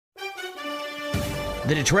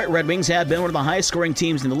The Detroit Red Wings have been one of the highest-scoring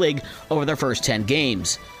teams in the league over their first 10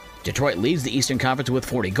 games. Detroit leads the Eastern Conference with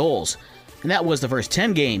 40 goals, and that was the first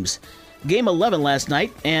 10 games. Game 11 last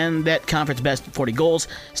night, and that conference best 40 goals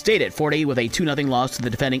stayed at 40 with a 2-0 loss to the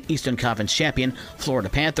defending Eastern Conference champion Florida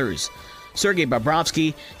Panthers. Sergei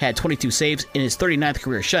Bobrovsky had 22 saves in his 39th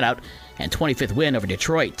career shutout and 25th win over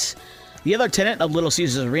Detroit. The other tenant of Little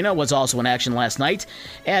Caesars Arena was also in action last night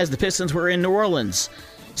as the Pistons were in New Orleans.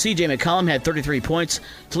 C.J. McCollum had 33 points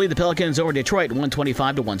to lead the Pelicans over Detroit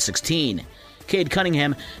 125-116. Cade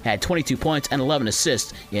Cunningham had 22 points and 11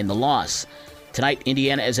 assists in the loss. Tonight,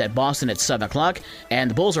 Indiana is at Boston at 7 o'clock, and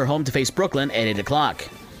the Bulls are home to face Brooklyn at 8 o'clock.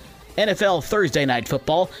 NFL Thursday Night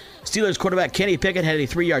Football. Steelers quarterback Kenny Pickett had a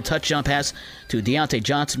 3-yard touchdown pass to Deontay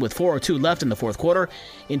Johnson with 4:02 left in the fourth quarter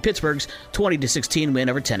in Pittsburgh's 20-16 win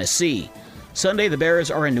over Tennessee. Sunday, the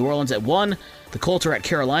Bears are in New Orleans at 1, the Colts are at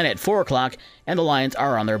Carolina at 4 o'clock, and the Lions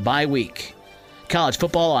are on their bye week. College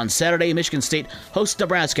football on Saturday, Michigan State hosts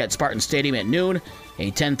Nebraska at Spartan Stadium at noon,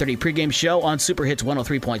 a 10:30 pregame show on Super Hits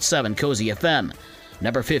 103.7 Cozy FM.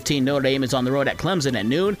 Number 15 Notre Dame is on the road at Clemson at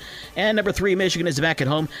noon, and number 3 Michigan is back at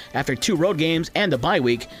home after 2 road games and the bye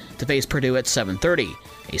week to face Purdue at 7:30.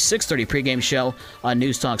 A 6:30 pregame show on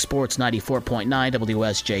News Talk Sports 94.9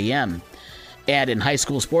 WSJM. And in high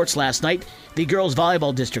school sports last night, the girls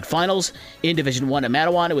volleyball district finals. In Division 1 at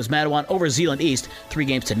Mattawan, it was Mattawan over Zeeland East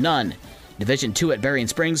 3-0. Division 2 at Berrien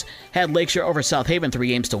Springs had Lakeshore over South Haven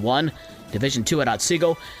 3-1. Division 2 at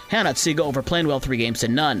Otsego had Otsego over Plainwell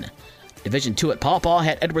 3-0. Division 2 at Paw Paw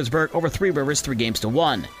had Edwardsburg over Three Rivers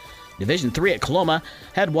 3-1. Division 3 at Coloma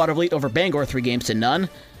had Watervliet over Bangor 3-0.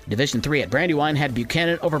 Division 3 at Brandywine had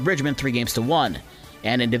Buchanan over Bridgman 3-1.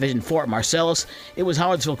 And in Division 4 at Marcellus, it was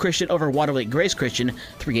Howardsville Christian over Watervliet Grace Christian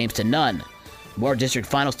 3-0. More district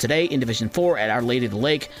finals today in Division 4 at Our Lady of the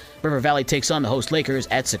Lake. River Valley takes on the host Lakers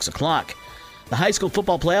at 6 o'clock. The high school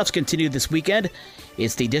football playoffs continue this weekend.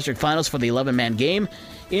 It's the district finals for the 11-man game.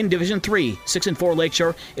 In Division 3, 6-4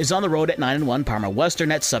 Lakeshore is on the road at 9-1 Parma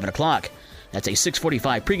Western at 7 o'clock. That's a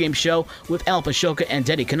 6:45 pregame show with Al Pashoka and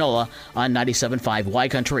Denny Canola on 97.5 Y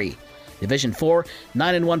Country. Division 4,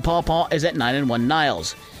 9-1 Paw Paw is at 9-1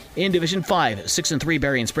 Niles. In Division 5, 6-3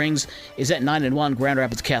 Berrien Springs is at 9-1 Grand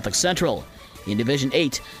Rapids Catholic Central. In Division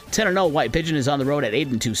 8, 10-0 White Pigeon is on the road at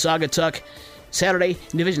 8-2 Saugatuck. Saturday,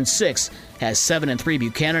 Division 6 has 7-3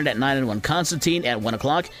 Buchanan at 9-1 Constantine at 1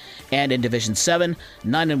 o'clock. And in Division 7,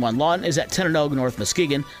 9-1 Lawton is at 10-0 North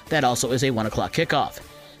Muskegon. That also is a 1 o'clock kickoff.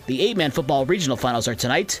 The 8-man football regional finals are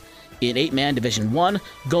tonight. In 8-man Division 1,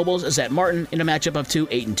 Gobles is at Martin in a matchup of 2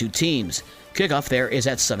 8-2 teams. Kickoff there is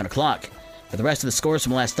at 7 o'clock. For the rest of the scores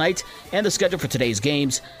from last night and the schedule for today's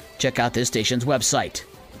games, check out this station's website.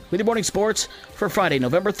 With your morning sports for Friday,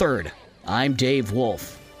 November 3rd, I'm Dave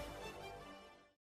Wolf.